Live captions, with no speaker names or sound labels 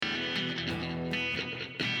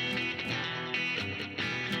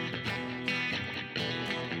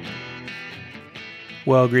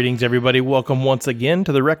Well, greetings, everybody. Welcome once again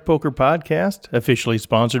to the Rec Poker Podcast, officially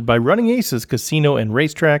sponsored by Running Aces Casino and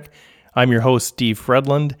Racetrack. I'm your host, Steve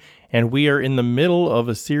Fredland, and we are in the middle of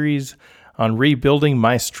a series on rebuilding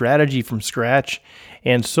my strategy from scratch.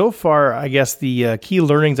 And so far, I guess the key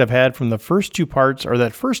learnings I've had from the first two parts are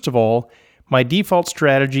that, first of all, my default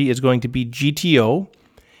strategy is going to be GTO,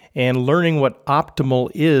 and learning what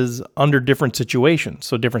optimal is under different situations.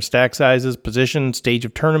 So different stack sizes, position, stage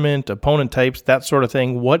of tournament, opponent types, that sort of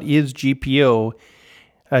thing. What is GTO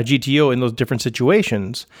in those different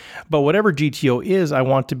situations? But whatever GTO is, I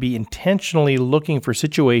want to be intentionally looking for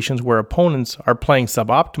situations where opponents are playing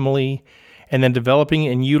suboptimally and then developing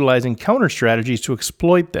and utilizing counter strategies to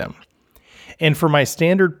exploit them. And for my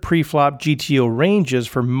standard pre-flop GTO ranges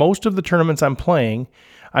for most of the tournaments I'm playing,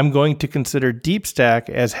 I'm going to consider deep stack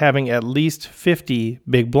as having at least 50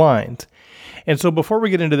 big blinds. And so before we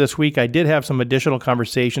get into this week, I did have some additional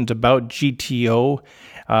conversations about GTO,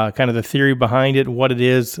 kind of the theory behind it, what it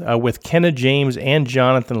is, with Kenneth James and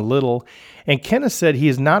Jonathan Little. And Kenneth said he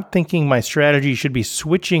is not thinking my strategy should be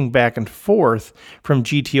switching back and forth from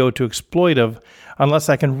GTO to exploitive unless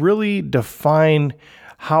I can really define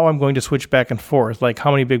how I'm going to switch back and forth, like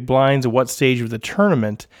how many big blinds at what stage of the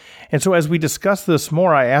tournament. And so as we discussed this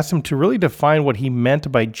more, I asked him to really define what he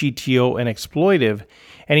meant by GTO and exploitive,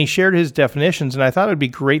 and he shared his definitions, and I thought it would be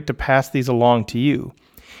great to pass these along to you.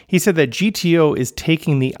 He said that GTO is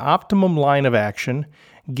taking the optimum line of action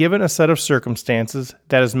given a set of circumstances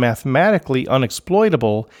that is mathematically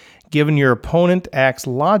unexploitable given your opponent acts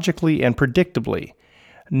logically and predictably.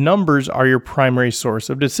 Numbers are your primary source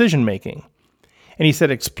of decision making. And he said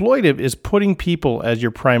exploitive is putting people as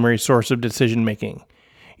your primary source of decision-making.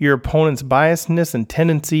 Your opponent's biasness and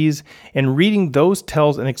tendencies, and reading those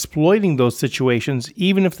tells and exploiting those situations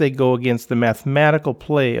even if they go against the mathematical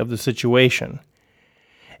play of the situation.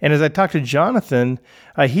 And as I talked to Jonathan,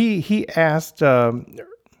 he asked, I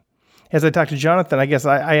asked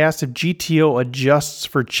if GTO adjusts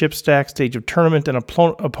for chip stack, stage of tournament, and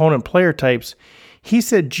opponent player types. He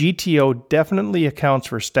said GTO definitely accounts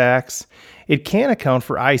for stacks. It can account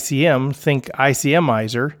for ICM, think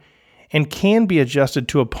ICMizer, and can be adjusted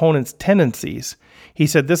to opponents' tendencies. He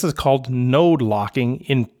said this is called node locking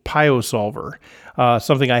in PioSolver,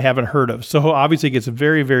 something I haven't heard of. So obviously it gets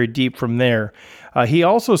very, very deep from there. He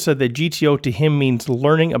also said that GTO to him means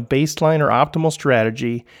learning a baseline or optimal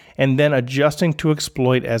strategy and then adjusting to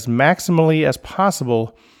exploit as maximally as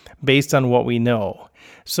possible based on what we know.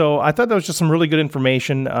 So I thought that was just some really good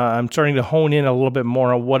information. I'm starting to hone in a little bit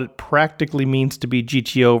more on what it practically means to be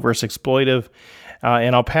GTO versus exploitive,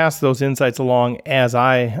 and I'll pass those insights along as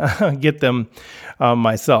I get them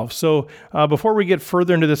myself. So before we get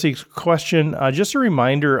further into this week's question, just a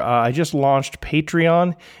reminder, I just launched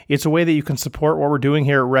Patreon. It's a way that you can support what we're doing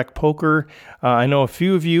here at Rec Poker. I know a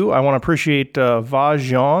few of you. I want to appreciate Va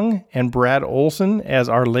Zhang and Brad Olson as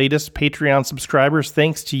our latest Patreon subscribers.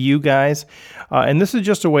 Thanks to you guys. And this is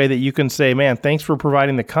just a way that you can say, man, thanks for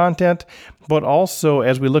providing the content, but also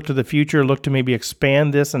as we look to the future, look to maybe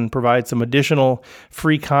expand this and provide some additional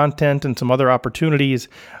free content and some other opportunities.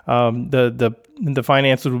 The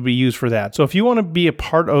finances will be used for that. So if you want to be a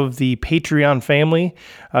part of the Patreon family,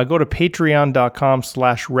 go to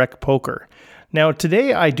patreon.com/recpoker. Now,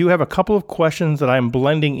 today I do have a couple of questions that I'm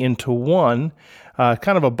blending into one,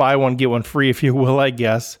 kind of a buy one, get one free, if you will, I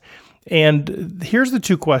guess. And here's the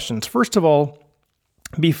two questions. First of all,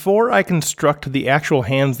 before I construct the actual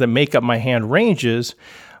hands that make up my hand ranges,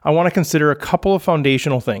 I want to consider a couple of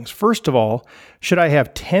foundational things. First of all, should I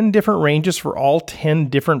have 10 different ranges for all 10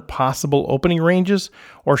 different possible opening ranges,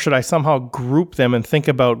 or should I somehow group them and think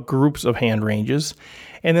about groups of hand ranges?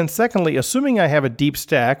 And then secondly, assuming I have a deep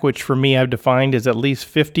stack, which for me I've defined as at least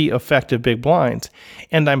 50 effective big blinds,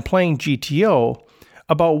 and I'm playing GTO,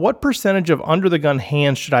 about what percentage of under-the-gun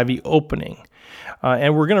hands should I be opening?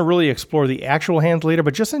 And we're going to really explore the actual hands later,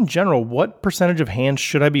 but just in general, what percentage of hands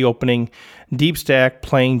should I be opening deep stack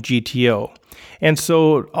playing GTO? And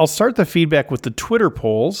so I'll start the feedback with the Twitter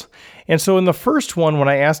polls. And so in the first one, when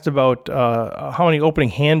I asked about how many opening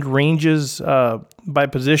hand ranges by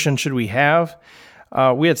position should we have,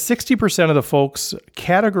 we had 60% of the folks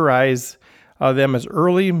categorize them as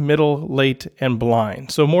early, middle, late, and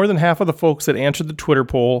blind. So more than half of the folks that answered the Twitter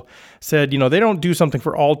poll said, they don't do something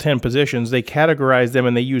for all 10 positions. They categorize them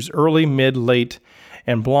and they use early, mid, late,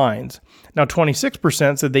 and blinds. Now,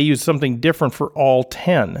 26% said they use something different for all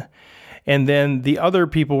 10. And then the other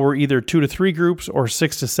people were either 2 to 3 groups or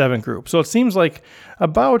 6 to 7 groups. So it seems like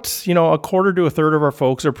about, a quarter to a third of our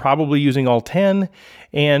folks are probably using all 10,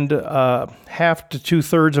 and half to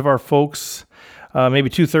 2/3 of our folks maybe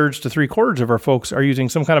 2/3 to 3/4 of our folks are using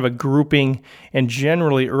some kind of a grouping, and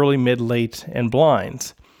generally early, mid, late, and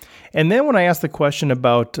blinds. And then when I asked the question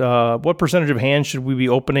about what percentage of hands should we be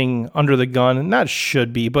opening under the gun, not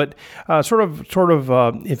should be, but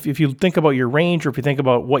if you think about your range, or if you think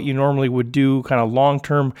about what you normally would do kind of long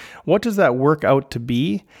term, what does that work out to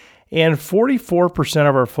be? And 44%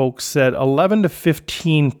 of our folks said 11 to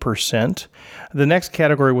 15%. The next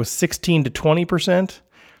category was 16 to 20%.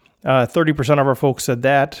 30% of our folks said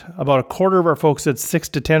that. About a quarter of our folks said 6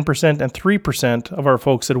 to 10%, and 3% of our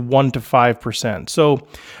folks said 1 to 5%. So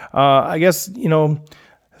I guess,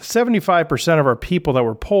 75% of our people that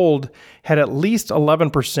were polled had at least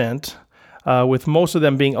 11%, with most of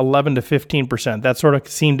them being 11 to 15%. That sort of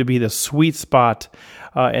seemed to be the sweet spot,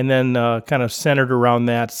 and then kind of centered around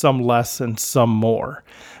that, some less and some more.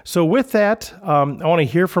 So with that, I want to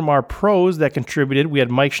hear from our pros that contributed. We had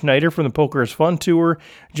Mike Schneider from the Poker is Fun Tour,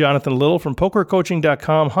 Jonathan Little from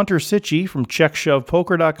PokerCoaching.com, Hunter Sitchy from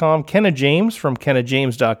CheckShovePoker.com, Kenna James from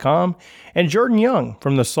KennaJames.com, and Jordan Young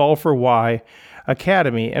from the Solve for Why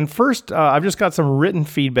Academy. And first, I've just got some written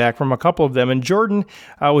feedback from a couple of them. And Jordan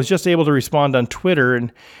was just able to respond on Twitter.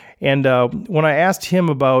 And when I asked him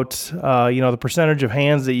about, the percentage of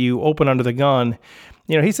hands that you open under the gun,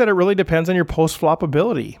 he said it really depends on your post-flop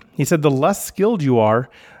ability. He said the less skilled you are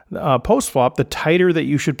post-flop, the tighter that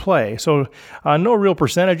you should play. So no real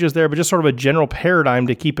percentages there, but just sort of a general paradigm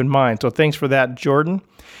to keep in mind. So thanks for that, Jordan.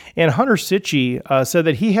 And Hunter Sitchy said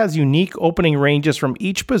that he has unique opening ranges from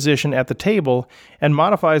each position at the table and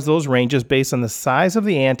modifies those ranges based on the size of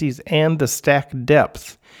the antes and the stack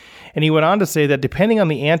depth. And he went on to say that depending on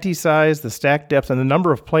the ante size, the stack depth, and the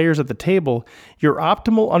number of players at the table, your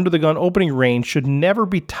optimal under-the-gun opening range should never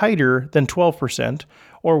be tighter than 12%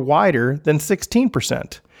 or wider than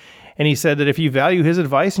 16%. And he said that if you value his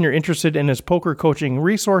advice and you're interested in his poker coaching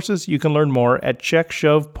resources, you can learn more at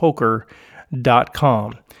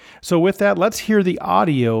CheckShovePoker.com. So with that, let's hear the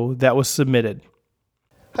audio that was submitted.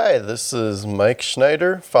 Hi, this is Mike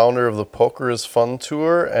Schneider, founder of the Poker is Fun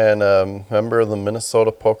Tour and a member of the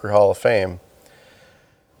Minnesota Poker Hall of Fame.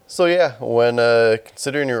 So yeah, when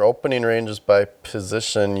considering your opening ranges by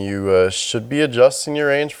position, you should be adjusting your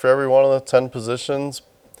range for every one of the 10 positions.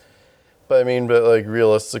 But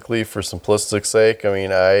realistically, for simplistic sake,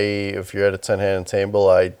 if you're at a 10-handed table,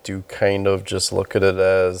 I do kind of just look at it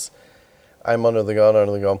as I'm under the gun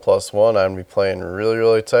 +1. I'm going to be playing really,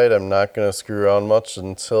 really tight. I'm not going to screw around much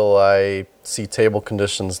until I see table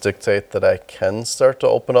conditions dictate that I can start to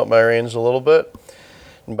open up my range a little bit.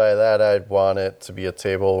 And by that, I'd want it to be a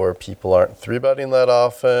table where people aren't 3-betting that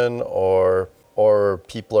often, or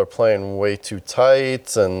people are playing way too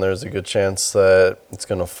tight, and there's a good chance that it's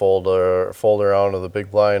going to fold around to the big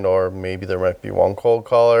blind, or maybe there might be one cold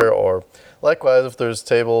caller. Or likewise, if there's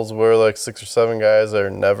tables where 6 or 7 guys are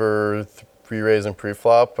never pre-raising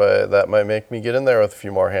pre-flop, that might make me get in there with a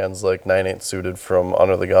few more hands, like 9-8 suited from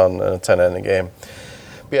under the gun in a 10-handed game.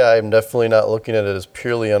 But yeah, I'm definitely not looking at it as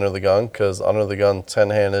purely under the gun, because under the gun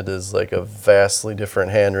 10-handed is a vastly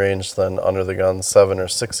different hand range than under the gun 7 or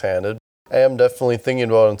 6-handed. I am definitely thinking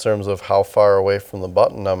about it in terms of how far away from the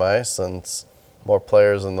button am I, since more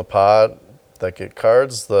players in the pot that get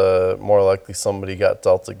cards, the more likely somebody got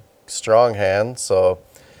dealt a strong hand. So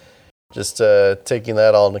just taking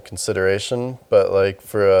that all into consideration. But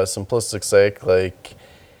for a simplistic sake, on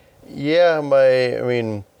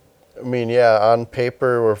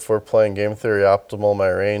paper, if we're playing game theory optimal, my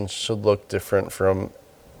range should look different from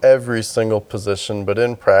every single position. But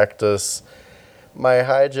in practice, my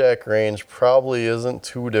hijack range probably isn't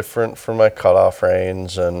too different from my cutoff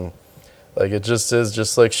range. And it just is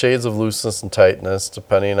just shades of looseness and tightness,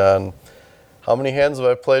 depending on how many hands have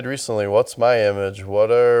I played recently? What's my image?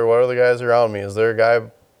 What are the guys around me? Is there a guy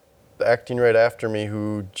acting right after me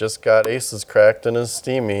who just got aces cracked and is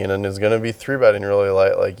steaming and is going to be 3-betting really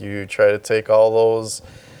light? You try to take all those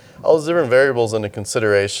different variables into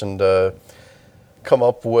consideration to come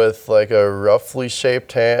up with a roughly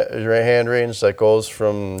shaped hand range that goes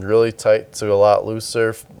from really tight to a lot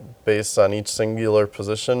looser based on each singular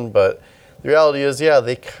position. But the reality is,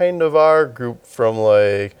 they kind of are grouped from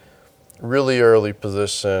really early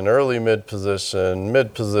position, early mid position,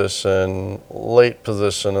 late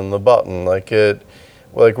position, and the button.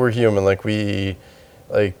 We're human.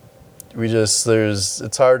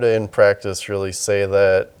 It's hard to in practice really say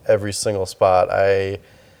that every single spot I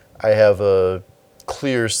have a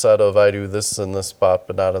clear set of I do this in this spot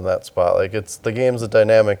but not in that spot. The game's a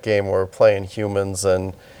dynamic game where we're playing humans,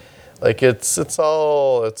 and Like it's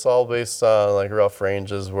all based on like rough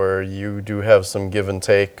ranges where you do have some give and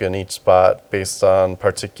take in each spot based on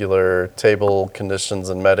particular table conditions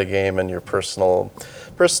and metagame and your personal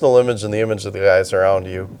image and the image of the guys around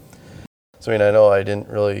you. So I mean, I know I didn't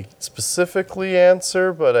really specifically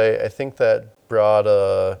answer, but I think that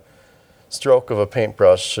broad stroke of a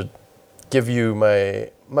paintbrush should give you my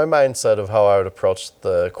mindset of how I would approach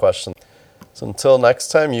the question. So until next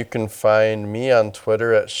time, you can find me on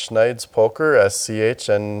Twitter at Schneid's Poker,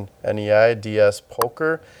 SCHNEIDS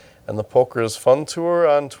Poker, and the Poker is Fun Tour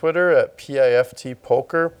on Twitter at PIFT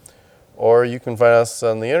Poker, or you can find us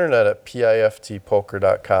on the internet at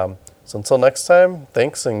PIFTpoker.com. So until next time,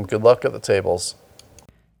 thanks and good luck at the tables.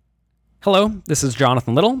 Hello, this is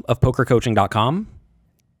Jonathan Little of PokerCoaching.com.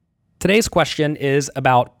 Today's question is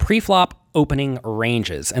about preflop opening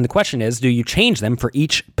ranges, and the question is, do you change them for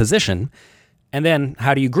each position? And then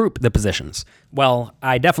how do you group the positions? Well,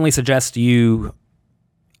 I definitely suggest you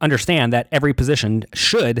understand that every position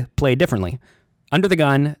should play differently. Under the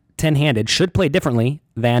gun, 10-handed should play differently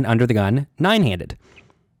than under the gun, 9-handed,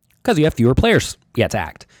 because you have fewer players yet to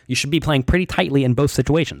act. You should be playing pretty tightly in both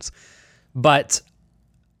situations. But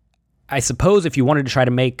I suppose if you wanted to try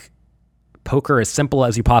to make poker as simple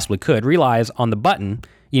as you possibly could, realize on the button,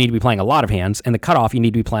 you need to be playing a lot of hands, and the cutoff, you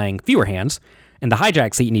need to be playing fewer hands. In the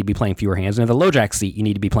hijack seat, you need to be playing fewer hands. And in the lowjack seat, you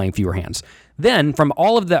need to be playing fewer hands. Then, from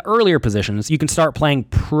all of the earlier positions, you can start playing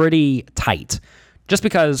pretty tight. Just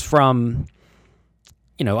because from,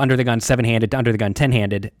 under the gun 7-handed to under the gun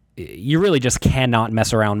 10-handed, you really just cannot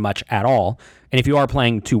mess around much at all. And if you are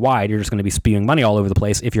playing too wide, you're just going to be spewing money all over the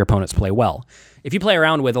place if your opponents play well. If you play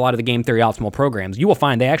around with a lot of the Game Theory Optimal programs, you will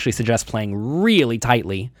find they actually suggest playing really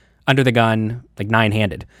tightly under the gun, like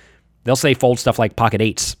 9-handed. They'll say fold stuff like pocket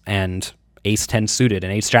eights and ace 10 suited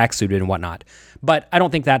and ace jack suited and whatnot. But I don't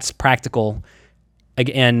think that's practical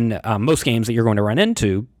in most games that you're going to run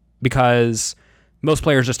into, because most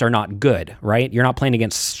players just are not good, right? You're not playing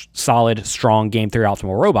against solid, strong Game Theory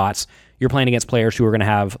Optimal robots. You're playing against players who are going to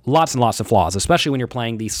have lots and lots of flaws, especially when you're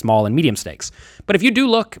playing these small and medium stakes. But if you do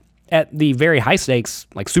look at the very high stakes,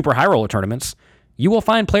 like super high roller tournaments, you will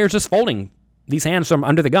find players just folding these hands from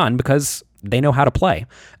under the gun because they know how to play.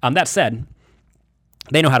 That said,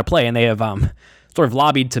 they know how to play, and they have sort of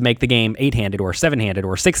lobbied to make the game 8-handed or 7-handed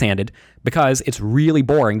or 6-handed because it's really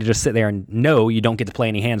boring to just sit there and know you don't get to play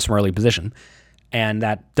any hands from early position, and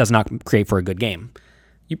that does not create for a good game.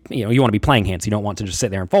 You want to be playing hands. You don't want to just sit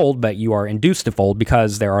there and fold, but you are induced to fold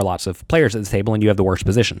because there are lots of players at the table and you have the worst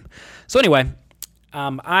position. So anyway,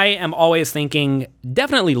 I am always thinking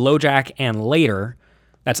definitely lowjack and later.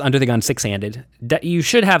 That's under the gun 6-handed. You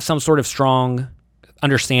should have some sort of strong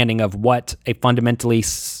understanding of what a fundamentally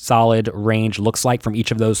solid range looks like from each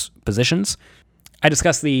of those positions. I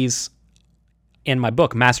discuss these in my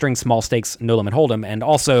book, Mastering Small Stakes No Limit Hold'em, and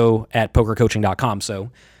also at PokerCoaching.com. So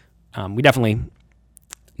we definitely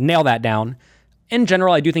nail that down. In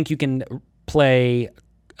general, I do think you can play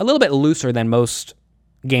a little bit looser than most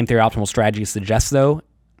Game Theory Optimal strategies suggest, though,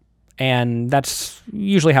 and that's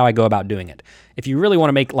usually how I go about doing it. If you really want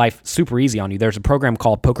to make life super easy on you, there's a program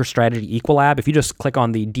called Poker Strategy Equilab. If you just click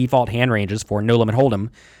on the default hand ranges for No Limit Hold'em,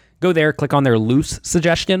 go there, click on their loose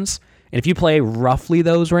suggestions, and if you play roughly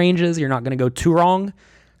those ranges, you're not going to go too wrong.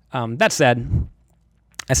 That said,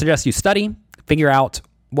 I suggest you study, figure out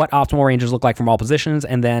what optimal ranges look like from all positions,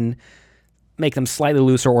 and then make them slightly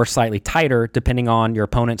looser or slightly tighter depending on your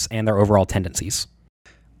opponents and their overall tendencies.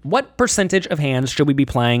 What percentage of hands should we be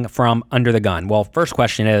playing from under the gun? Well, first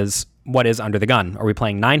question is, what is under the gun? Are we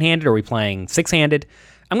playing 9-handed? Are we playing 6-handed?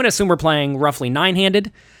 I'm going to assume we're playing roughly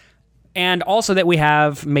 9-handed, and also that we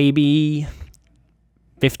have maybe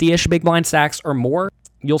 50-ish big blind stacks or more.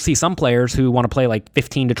 You'll see some players who want to play like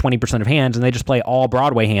 15 to 20% of hands, and they just play all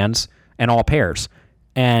Broadway hands and all pairs.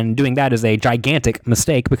 And doing that is a gigantic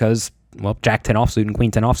mistake because, well, Jack 10 offsuit and Queen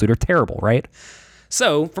 10 offsuit are terrible, right?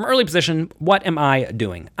 So, from early position, what am I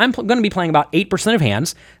doing? I'm going to be playing about 8% of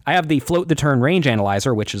hands. I have the Float the Turn Range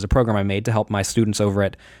Analyzer, which is a program I made to help my students over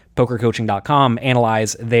at PokerCoaching.com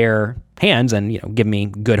analyze their hands and give me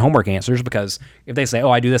good homework answers, because if they say,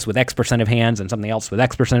 oh, I do this with X% of hands and something else with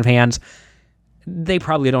X% of hands, they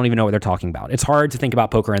probably don't even know what they're talking about. It's hard to think about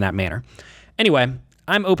poker in that manner. Anyway,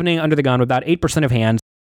 I'm opening under the gun with about 8% of hands.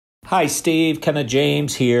 Hi, Steve. Kenna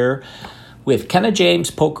James here with Kenna James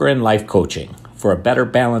Poker and Life Coaching for a better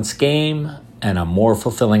balanced game and a more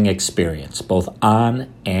fulfilling experience, both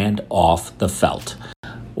on and off the felt.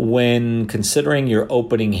 When considering your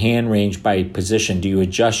opening hand range by position, do you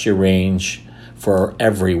adjust your range for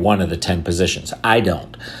every one of the 10 positions? I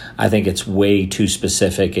don't. I think it's way too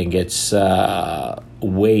specific and gets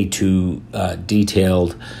way too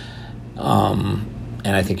detailed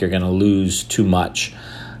and I think you're going to lose too much.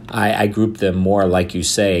 I group them more, like you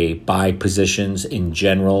say, by positions in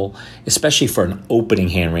general, especially for an opening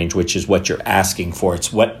hand range, which is what you're asking for.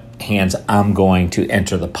 It's what hands I'm going to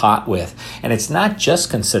enter the pot with. And it's not just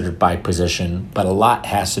considered by position, but a lot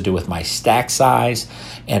has to do with my stack size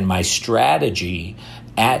and my strategy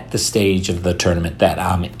at the stage of the tournament that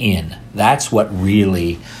I'm in. That's what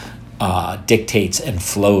really dictates and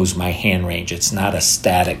flows my hand range. It's not a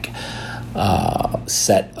static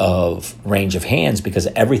set of range of hands, because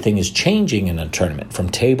everything is changing in a tournament, from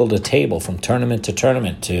table to table, from tournament to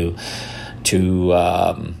tournament, to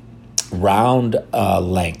round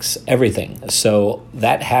lengths, everything. So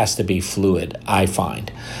that has to be fluid, I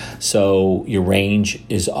find. So your range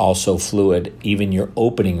is also fluid, even your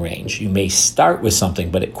opening range. You may start with something,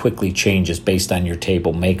 but it quickly changes based on your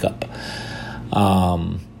table makeup.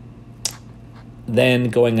 Then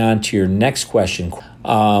going on to your next question,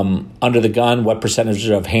 under the gun, what percentage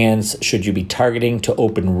of hands should you be targeting to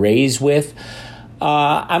open raise with?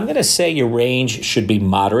 I'm going to say your range should be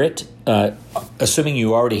moderate, assuming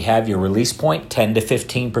you already have your release point, 10 to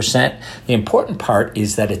 15%. The important part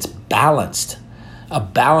is that it's balanced, a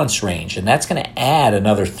balanced range, and that's going to add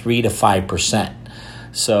another 3 to 5%.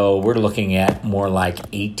 So we're looking at more like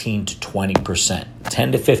 18 to 20%,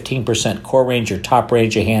 10 to 15% core range, your top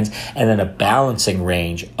range of hands, and then a balancing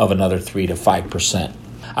range of another 3 to 5%.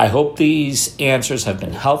 I hope these answers have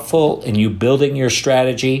been helpful in you building your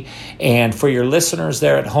strategy, and for your listeners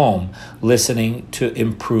there at home listening to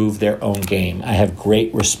improve their own game. I have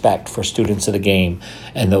great respect for students of the game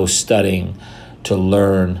and those studying to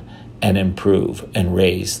learn and improve and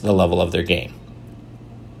raise the level of their game.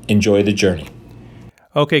 Enjoy the journey.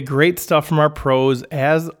 Okay, great stuff from our pros,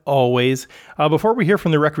 as always. Before we hear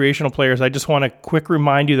from the recreational players, I just want to quick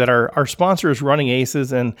remind you that our sponsor is Running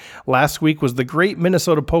Aces, and last week was the Great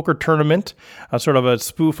Minnesota Poker Tournament, sort of a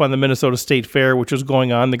spoof on the Minnesota State Fair, which was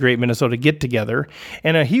going on, the Great Minnesota Get-Together.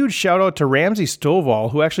 And a huge shout-out to Ramsey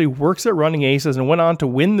Stovall, who actually works at Running Aces and went on to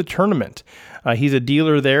win the tournament. He's a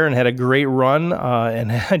dealer there and had a great run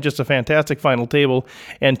and had just a fantastic final table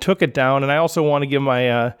and took it down. And I also want to give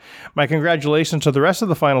my congratulations to the rest of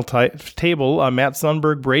the final table, Matt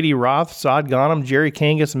Sundberg, Brady Roth, Saad Ghanem, Jerry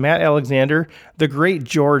Kangas, Matt Alexander, the great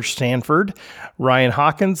George Stanford, Ryan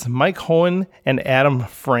Hawkins, Mike Hohen, and Adam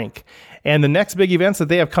Frank. And the next big events that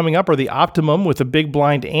they have coming up are the Optimum with a big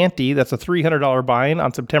blind ante. That's a $300 buy-in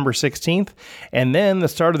on September 16th. And then the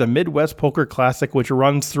start of the Midwest Poker Classic, which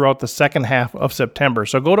runs throughout the second half of September.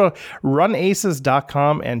 So go to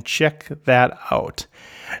runaces.com and check that out.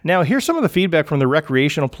 Now, here's some of the feedback from the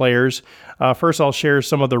recreational players. First, I'll share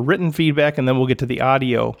some of the written feedback, and then we'll get to the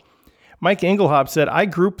audio. Mike Engelhop said, I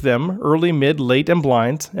group them early, mid, late, and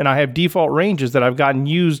blinds, and I have default ranges that I've gotten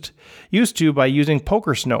used to by using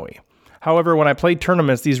Poker Snowy. However, when I play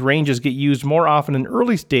tournaments, these ranges get used more often in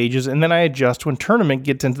early stages, and then I adjust when tournament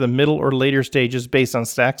gets into the middle or later stages based on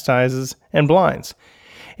stack sizes and blinds.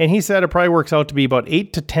 And he said it probably works out to be about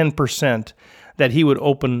 8 to 10% that he would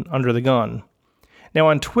open under the gun. Now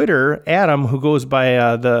on Twitter, Adam, who goes by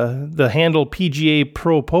the handle PGA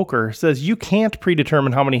Pro Poker, says you can't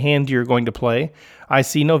predetermine how many hands you're going to play. I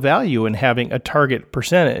see no value in having a target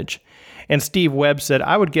percentage. And Steve Webb said,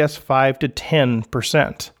 I would guess 5 to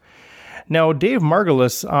 10%. Now, Dave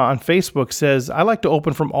Margulis on Facebook says, I like to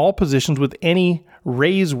open from all positions with any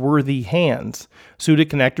raise-worthy hands, suited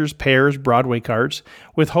connectors, pairs, Broadway cards,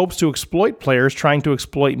 with hopes to exploit players trying to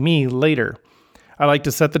exploit me later. I like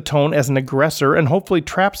to set the tone as an aggressor and hopefully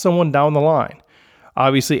trap someone down the line.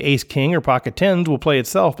 Obviously, ace-king or pocket tens will play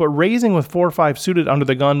itself, but raising with 4 or 5 suited under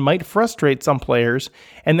the gun might frustrate some players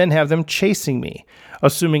and then have them chasing me,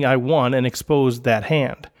 assuming I won and exposed that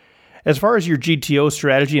hand. As far as your GTO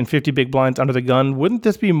strategy and 50 big blinds under the gun, wouldn't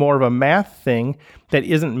this be more of a math thing that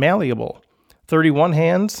isn't malleable? 31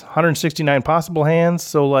 hands, 169 possible hands,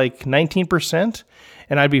 so like 19%,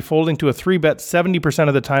 and I'd be folding to a 3-bet 70%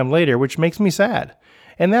 of the time later, which makes me sad.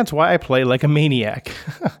 And that's why I play like a maniac.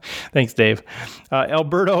 Thanks, Dave.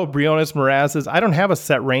 Alberto Briones Moraz says, I don't have a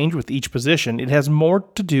set range with each position. It has more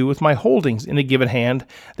to do with my holdings in a given hand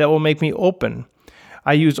that will make me open.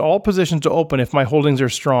 I use all positions to open if my holdings are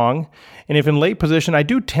strong, and if in late position, I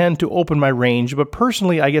do tend to open my range, but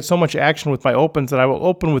personally, I get so much action with my opens that I will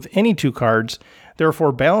open with any 2 cards,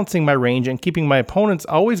 therefore balancing my range and keeping my opponents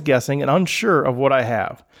always guessing and unsure of what I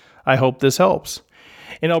have. I hope this helps.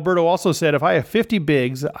 And Alberto also said, if I have 50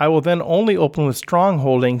 bigs, I will then only open with strong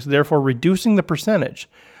holdings, therefore reducing the percentage,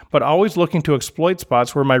 but always looking to exploit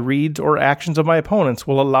spots where my reads or actions of my opponents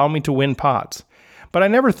will allow me to win pots. But I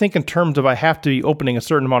never think in terms of I have to be opening a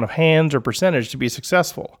certain amount of hands or percentage to be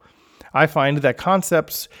successful. I find that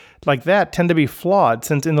concepts like that tend to be flawed,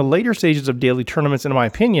 since in the later stages of daily tournaments, in my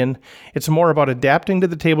opinion, it's more about adapting to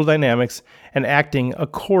the table dynamics and acting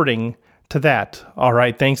according to that. All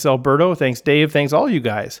right, thanks Alberto, thanks Dave, thanks all you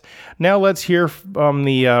guys. Now let's hear from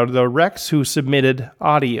the Rex who submitted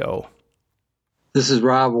audio. This is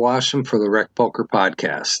Rob Washam for the Rec Poker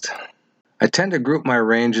Podcast. I tend to group my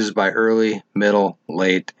ranges by early, middle,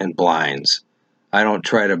 late, and blinds. I don't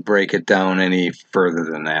try to break it down any further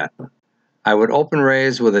than that. I would open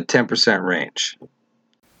raise with a 10% range.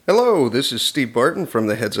 Hello, this is Steve Barton from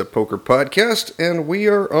the Heads Up Poker Podcast, and we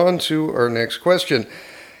are on to our next question.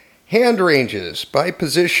 Hand ranges by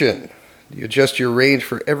position. Do you adjust your range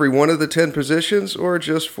for every one of the 10 positions, or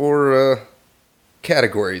just for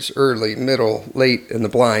categories, early, middle, late, and the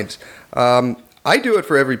blinds? I do it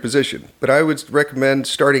for every position, but I would recommend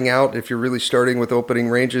starting out, if you're really starting with opening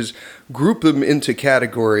ranges, group them into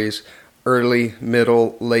categories, early,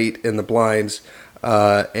 middle, late, and the blinds,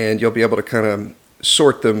 and you'll be able to kind of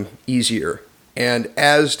sort them easier. And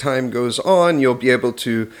as time goes on, you'll be able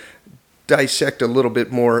to dissect a little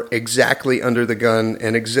bit more exactly under the gun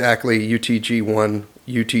and exactly UTG1,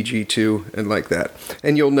 UTG2, and like that.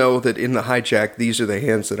 And you'll know that in the hijack, these are the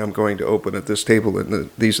hands that I'm going to open at this table, and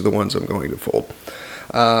these are the ones I'm going to fold.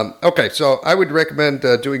 Okay, so I would recommend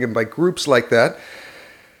doing them by groups like that.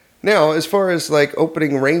 Now, as far as like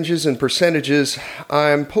opening ranges and percentages,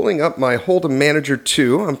 I'm pulling up my Hold'em Manager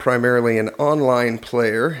 2. I'm primarily an online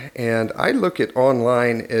player, and I look at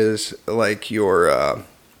online as like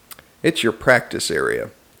it's your practice area.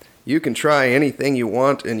 You can try anything you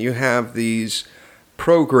want, and you have these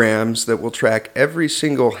programs that will track every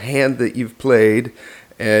single hand that you've played,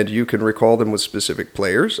 and you can recall them with specific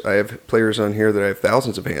players. I have players on here that I have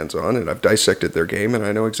thousands of hands on, and I've dissected their game, and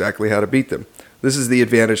I know exactly how to beat them. This is the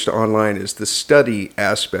advantage to online, is the study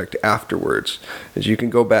aspect afterwards, is you can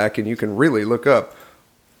go back and you can really look up,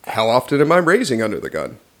 how often am I raising under the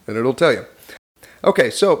gun? And it'll tell you. Okay,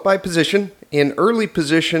 so by position, in early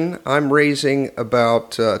position, I'm raising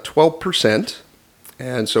about 12%.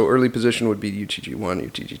 And so early position would be UTG1,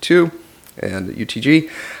 UTG2, and UTG.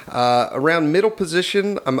 Around middle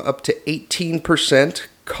position, I'm up to 18%,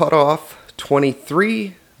 cutoff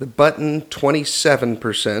 23%, the button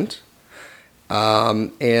 27%,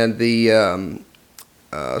 and the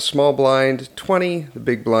small blind 20%, the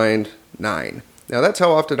big blind 9%. Now that's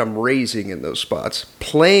how often I'm raising in those spots.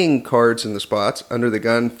 Playing cards in the spots, under the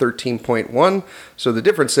gun 13.1, so the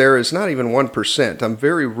difference there is not even 1%. I'm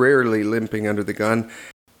very rarely limping under the gun.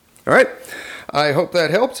 All right, I hope that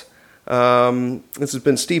helped. This has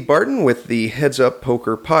been Steve Barton with the Heads Up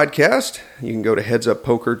Poker Podcast. You can go to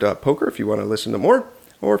headsuppoker.poker if you want to listen to more,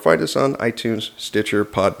 or find us on iTunes, Stitcher,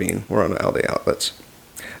 Podbean. We're on all the outlets.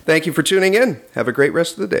 Thank you for tuning in. Have a great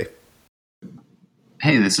rest of the day.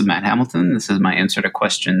 Hey, this is Matt Hamilton. This is my answer to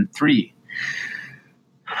question 3.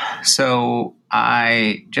 So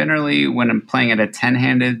I generally, when I'm playing at a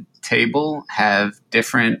 10-handed table, have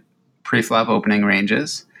different pre-flop opening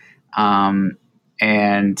ranges. And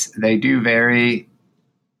they do vary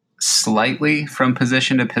slightly from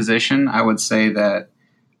position to position. I would say that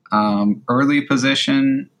early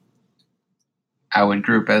position, I would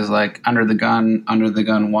group as like under the gun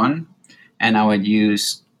 1, and I would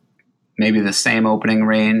use maybe the same opening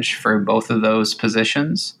range for both of those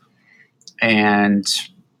positions. And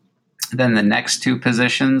then the next 2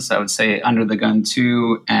 positions, I would say under the gun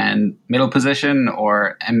 2 and middle position,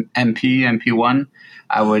 or MP1,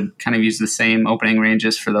 I would kind of use the same opening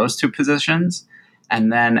ranges for those 2 positions.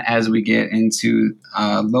 And then as we get into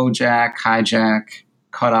low jack, hijack,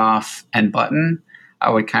 cutoff, and button,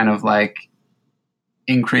 I would kind of like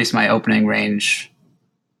increase my opening range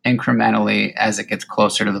incrementally as it gets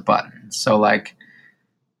closer to the button. So like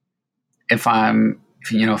if I'm,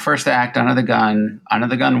 first act under the gun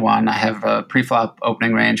 1, I have a pre-flop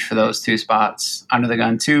opening range for those 2 spots. Under the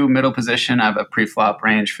gun 2, middle position, I have a pre-flop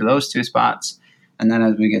range for those 2 spots. And then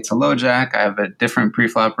as we get to low jack, I have a different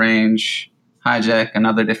pre-flop range, hijack,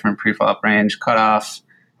 another different pre-flop range, cutoff,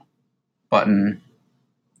 button.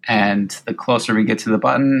 And the closer we get to the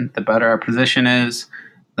button, the better our position is,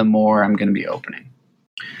 the more I'm going to be opening.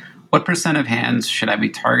 What percent of hands should I be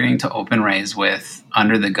targeting to open raise with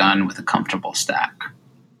under the gun with a comfortable stack?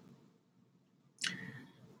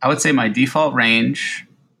 I would say my default range,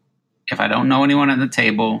 if I don't know anyone at the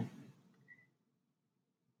table,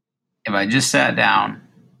 if I just sat down,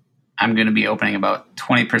 I'm going to be opening about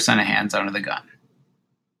 20% of hands under the gun.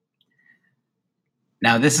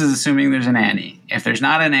 Now, this is assuming there's an ante. If there's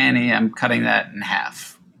not an ante, I'm cutting that in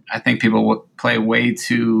half. I think people play way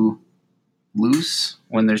too loose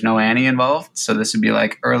when there's no ante involved. So this would be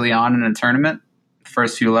like early on in a tournament,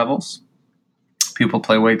 first few levels, people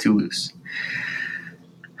play way too loose.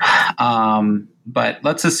 But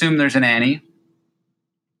let's assume there's an ante.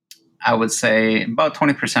 I would say about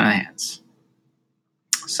 20% of the hands.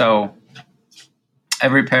 So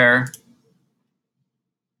every pair,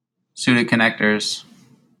 suited connectors,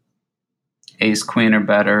 ace queen or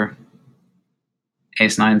better,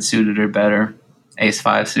 ace 9 suited or better, ace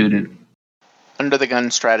 5 suited. Under the gun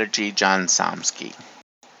strategy, John Somsky.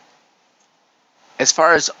 As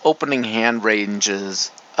far as opening hand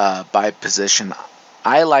ranges by position,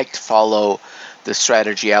 I like to follow the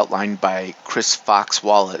strategy outlined by Chris Fox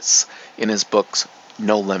Wallace in his books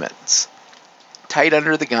No Limits. Tight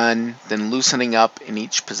under the gun, then loosening up in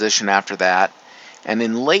each position after that, and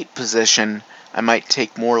in late position, I might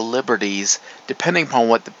take more liberties depending upon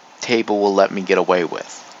what the table will let me get away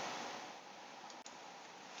with.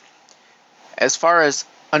 As far as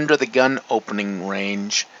under the gun opening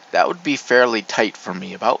range, that would be fairly tight for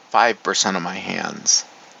me, about 5% of my hands,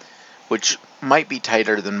 which might be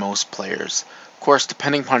tighter than most players. Of course,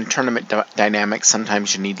 depending upon tournament dynamics,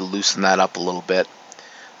 sometimes you need to loosen that up a little bit,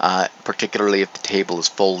 particularly if the table is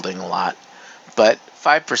folding a lot. But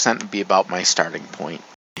 5% would be about my starting point.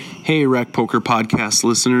 Hey, Rec Poker Podcast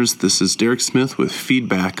listeners, this is Derek Smith with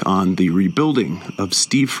feedback on the rebuilding of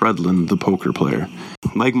Steve Fredlund, the poker player.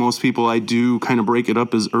 Like most people, I do kind of break it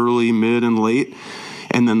up as early, mid, and late,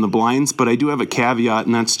 and then the blinds, but I do have a caveat,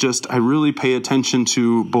 and that's just I really pay attention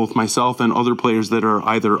to both myself and other players that are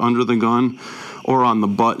either under the gun or on the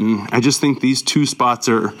button. I just think these two spots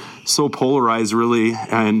are so polarized, really,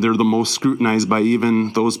 and they're the most scrutinized by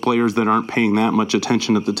even those players that aren't paying that much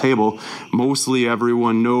attention at the table. Mostly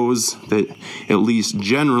everyone knows that, at least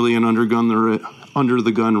generally, an under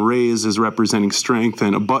the gun raise is representing strength,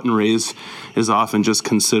 and a button raise is often just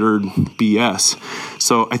considered BS.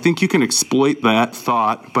 So I think you can exploit that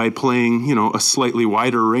thought by playing, a slightly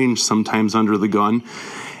wider range sometimes under the gun.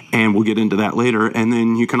 And we'll get into that later. And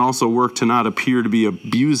then you can also work to not appear to be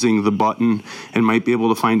abusing the button and might be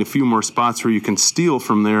able to find a few more spots where you can steal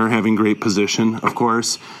from there, having great position. Of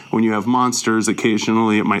course, when you have monsters,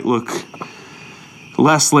 occasionally it might look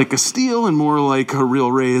less like a steal and more like a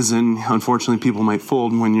real raise. And unfortunately, people might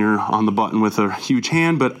fold when you're on the button with a huge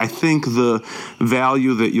hand. But I think the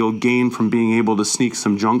value that you'll gain from being able to sneak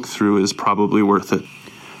some junk through is probably worth it.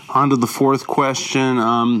 On to the fourth question.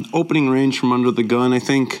 Opening range from under the gun, I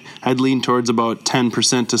think I'd lean towards about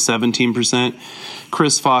 10% to 17%.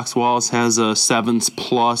 Chris Fox Wallace has a 7s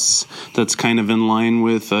plus that's kind of in line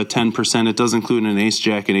with 10%. It does include an ace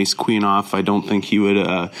jack and ace queen off. I don't think he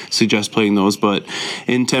would suggest playing those, but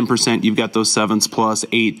in 10%, you've got those 7s plus,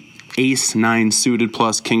 8 ace 9 suited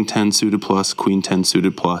plus, king 10 suited plus, queen 10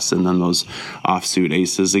 suited plus, and then those offsuit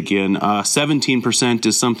aces again. 17%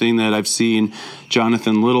 is something that I've seen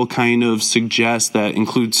Jonathan Little kind of suggest that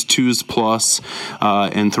includes 2s plus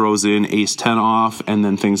and throws in ace 10 off, and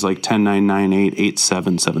then things like 10 9 9 8 8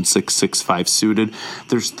 7 7 6 6 5 suited.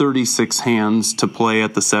 There's 36 hands to play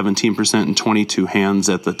at the 17% and 22 hands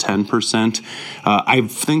at the 10%. I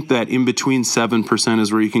think that in between 7%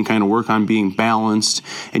 is where you can kind of work on being balanced,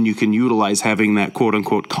 and you can utilize having that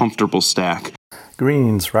quote-unquote comfortable stack.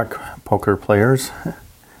 Greetings, Rec Poker players.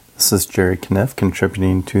 This is Jerry Kniff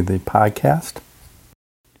contributing to the podcast.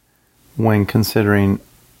 When considering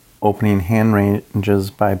opening hand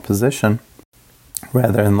ranges by position,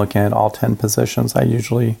 rather than looking at all 10 positions, I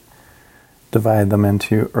usually divide them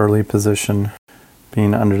into early position,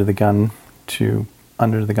 being under the gun, to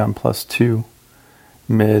under the gun plus 2,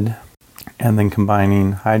 mid, and then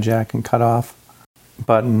combining hijack and cutoff,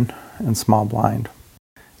 button, and small blind.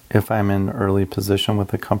 If I'm in early position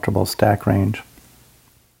with a comfortable stack range,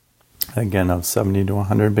 again of 70 to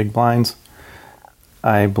 100 big blinds,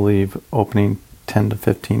 I believe opening 10 to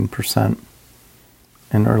 15%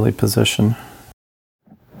 in early position.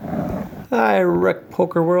 Hi, Rec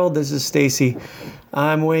Poker World. This is Stacy.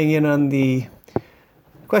 I'm weighing in on the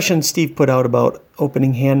question Steve put out about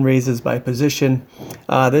opening hand raises by position.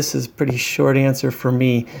 This is a pretty short answer for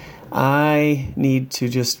me. I need to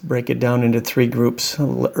just break it down into 3 groups: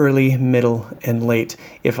 early, middle, and late.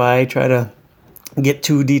 If I try to get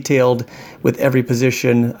too detailed with every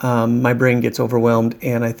position, my brain gets overwhelmed,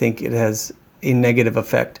 and I think it has a negative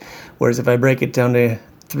effect. Whereas if I break it down to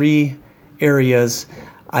 3 areas,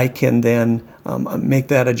 I can then make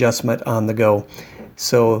that adjustment on the go.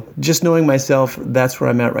 So just knowing myself, that's where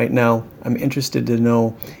I'm at right now. I'm interested to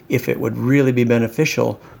know if it would really be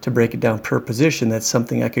beneficial to break it down per position. That's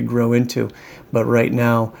something I could grow into. But right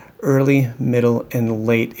now, early, middle, and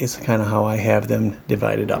late is kind of how I have them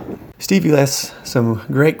divided up. Steve, you asked some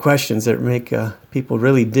great questions that make people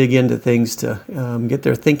really dig into things to get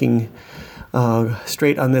their thinking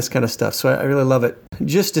straight on this kind of stuff. So I really love it.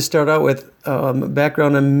 Just to start out with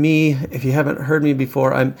background on me, if you haven't heard me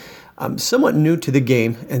before, I'm somewhat new to the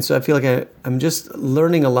game, and so I feel like I'm just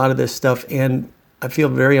learning a lot of this stuff, and I feel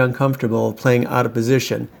very uncomfortable playing out of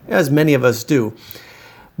position, as many of us do.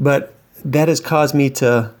 But that has caused me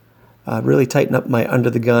to really tighten up my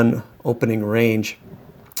under-the-gun opening range.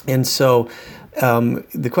 And so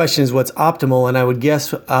the question is, what's optimal? And I would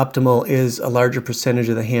guess optimal is a larger percentage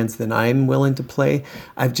of the hands than I'm willing to play.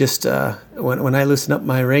 I've just, when I loosen up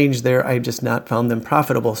my range there, I've just not found them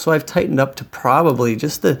profitable. So I've tightened up to probably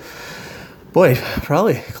just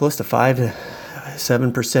probably close to 5 to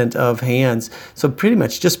 7% of hands. So pretty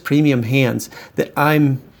much just premium hands that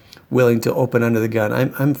I'm willing to open under the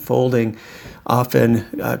gun. I'm folding often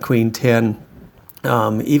Queen 10,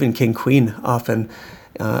 even King Queen often.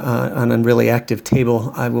 On a really active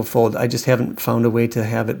table, I will fold. I just haven't found a way to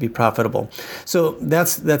have it be profitable. So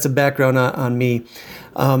that's a background on me.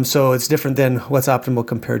 So it's different than what's optimal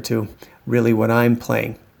compared to really what I'm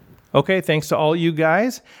playing. Okay, thanks to all you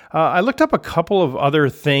guys. I looked up a couple of other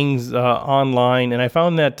things online, and I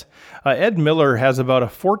found that Ed Miller has about a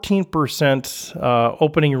 14%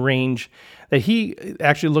 opening range that he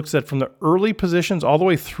actually looks at from the early positions all the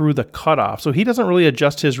way through the cutoff. So he doesn't really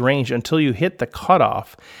adjust his range until you hit the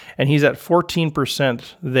cutoff, and he's at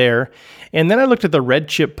 14% there. And then I looked at the Red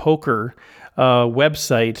Chip Poker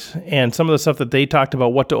website and some of the stuff that they talked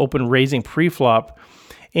about what to open raising pre-flop.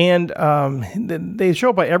 And they show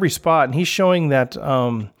it by every spot, and he's showing that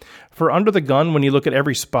for under the gun, when you look at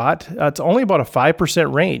every spot, it's only about a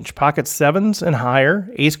 5% range. Pocket sevens and higher,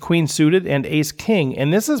 ace queen suited, and ace king.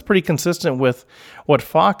 And this is pretty consistent with what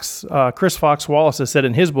Chris Fox Wallace has said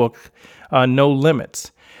in his book, No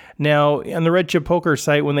Limits. Now, on the Red Chip Poker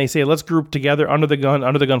site, when they say let's group together under the gun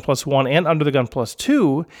 +1, and under the gun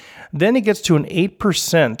 +2, then it gets to an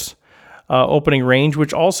 8% opening range,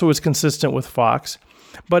 which also is consistent with Fox.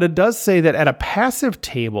 But it does say that at a passive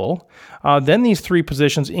table, then these three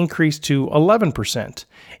positions increase to 11%.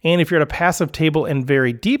 And if you're at a passive table and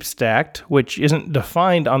very deep stacked, which isn't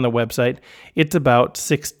defined on the website, it's about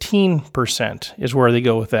 16% is where they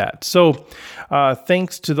go with that. So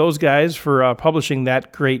thanks to those guys for publishing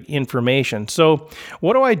that great information. So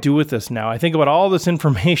what do I do with this now? I think about all this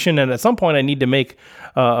information, and at some point I need to make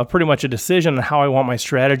pretty much a decision on how I want my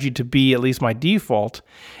strategy to be, at least my default.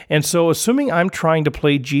 And so assuming I'm trying to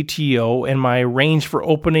play GTO and my range for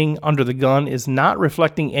opening under the gun is not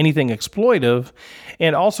reflecting anything exploitive,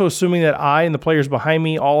 and also assuming that I and the players behind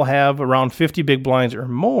me all have around 50 big blinds or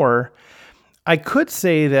more, I could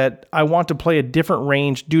say that I want to play a different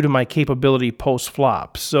range due to my capability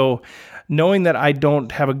post-flop. So knowing that I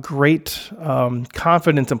don't have a great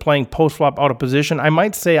confidence in playing post-flop out of position, I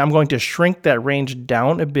might say I'm going to shrink that range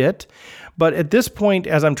down a bit. But at this point,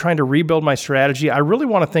 as I'm trying to rebuild my strategy, I really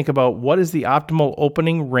want to think about what is the optimal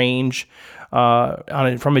opening range from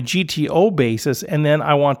a GTO basis, and then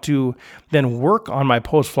I want to then work on my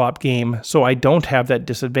post-flop game so I don't have that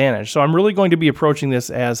disadvantage. So I'm really going to be approaching this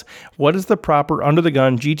as what is the proper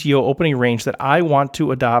under-the-gun GTO opening range that I want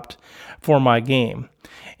to adopt for my game.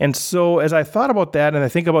 And so as I thought about that and I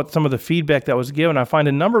think about some of the feedback that was given, I find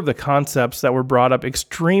a number of the concepts that were brought up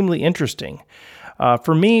extremely interesting.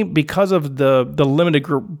 For me, because of the limited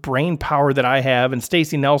brain power that I have, and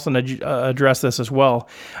Stacy Nelson addressed this as well,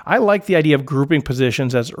 I like the idea of grouping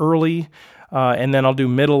positions as early, and then I'll do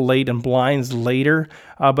middle, late, and blinds later.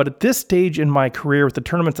 But at this stage in my career with the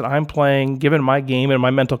tournaments that I'm playing, given my game and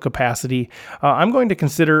my mental capacity, I'm going to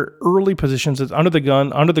consider early positions as under the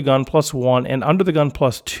gun +1, and under the gun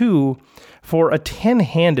 +2 for a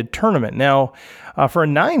 10-handed tournament. Now, for a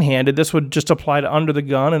 9-handed, this would just apply to under the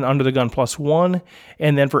gun and under the gun +1,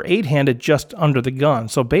 and then for 8-handed, just under the gun.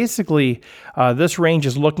 So basically, this range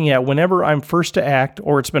is looking at whenever I'm first to act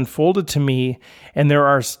or it's been folded to me, and there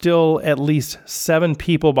are still at least 7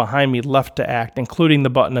 people behind me left to act, including the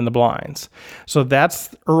button and the blinds. So that's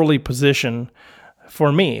early position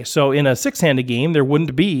for me. So in a 6-handed game, there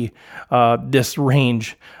wouldn't be this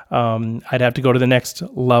range. I'd have to go to the next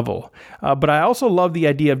level. But I also love the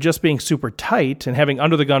idea of just being super tight and having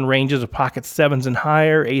under the gun ranges of pocket sevens and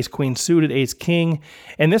higher, ace queen suited, ace king.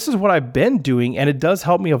 And this is what I've been doing, and it does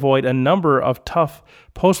help me avoid a number of tough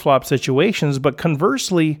post-flop situations. But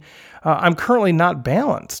conversely, I'm currently not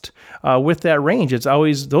balanced with that range. It's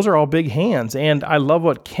always, those are all big hands. And I love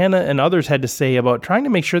what Kenna and others had to say about trying to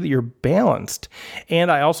make sure that you're balanced.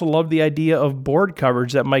 And I also love the idea of board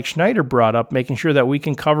coverage that Mike Schneider brought up, making sure that we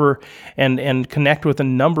can cover and connect with a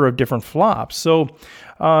number of different flops. So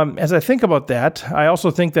as I think about that, I also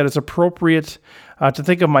think that it's appropriate to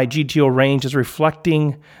think of my GTO range as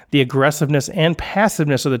reflecting the aggressiveness and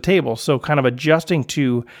passiveness of the table. So kind of adjusting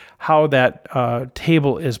to how that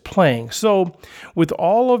table is playing. So with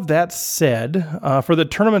all of that said, for the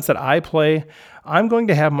tournaments that I play, I'm going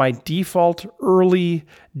to have my default early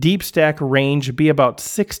deep stack range be about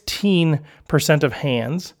 16% of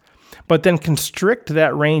hands, but then constrict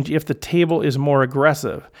that range if the table is more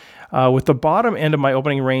aggressive. With the bottom end of my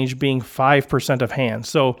opening range being 5% of hands.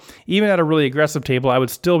 So even at a really aggressive table, I would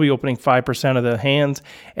still be opening 5% of the hands.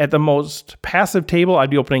 At the most passive table, I'd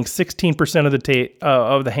be opening 16%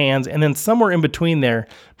 of the hands, and then somewhere in between there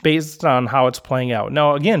based on how it's playing out.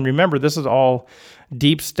 Now, again, remember, this is all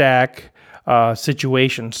deep stack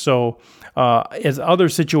situations. So as other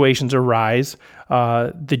situations arise,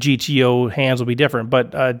 the GTO hands will be different.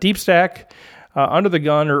 But deep stack, under the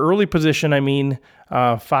gun or early position, 5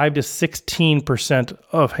 to 16%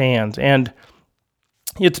 of hands. And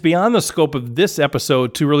it's beyond the scope of this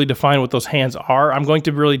episode to really define what those hands are. I'm going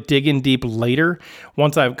to really dig in deep later.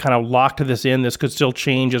 Once I've kind of locked this in, this could still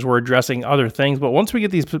change as we're addressing other things. But once we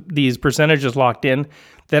get these percentages locked in,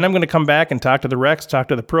 then I'm going to come back and talk to the recs, talk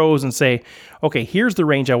to the pros, and say, okay, here's the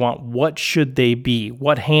range I want. What should they be?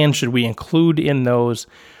 What hands should we include in those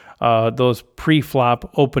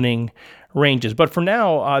pre-flop opening ranges? But for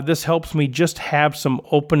now, this helps me just have some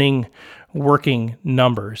opening working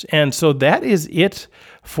numbers. And so that is it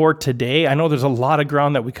for today. I know there's a lot of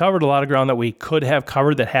ground that we covered, a lot of ground that we could have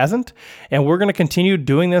covered that hasn't. And we're going to continue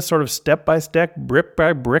doing this sort of step by step, brick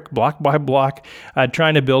by brick, block by block,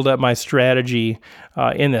 trying to build up my strategy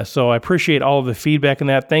in this. So I appreciate all of the feedback in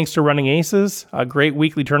that. Thanks to Running Aces, great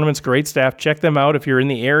weekly tournaments, great staff. Check them out if you're in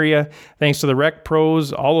the area. Thanks to the Rec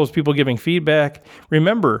Pros, all those people giving feedback.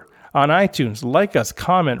 Remember, on iTunes, like us,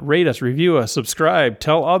 comment, rate us, review us, subscribe,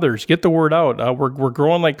 tell others, get the word out. We're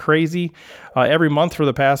growing like crazy every month for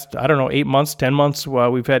the past, 8 months, 10 months.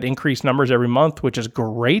 We've had increased numbers every month, which is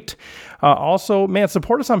great. Also, man,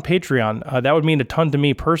 support us on Patreon. That would mean a ton to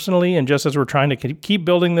me personally. And just as we're trying to keep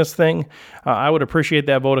building this thing, I would appreciate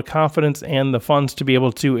that vote of confidence and the funds to be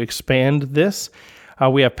able to expand this.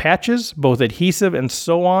 We have patches, both adhesive and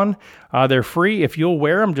so on. They're free. If you'll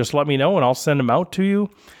wear them, just let me know and I'll send them out to you.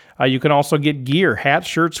 You can also get gear, hats,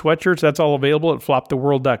 shirts, sweatshirts. That's all available at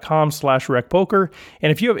floptheworld.com/recpoker.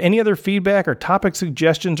 And if you have any other feedback or topic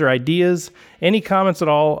suggestions or ideas, any comments at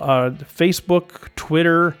all, Facebook,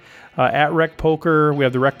 Twitter, at Rec Poker. We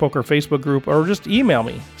have the Rec Poker Facebook group, or just email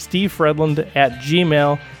me,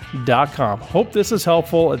 stevefredland@gmail.com. Hope this is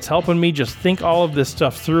helpful. It's helping me just think all of this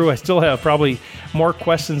stuff through. I still have probably more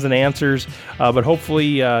questions than answers, but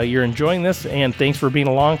hopefully you're enjoying this, and thanks for being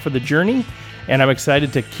along for the journey. And I'm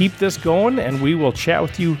excited to keep this going, and we will chat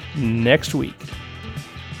with you next week.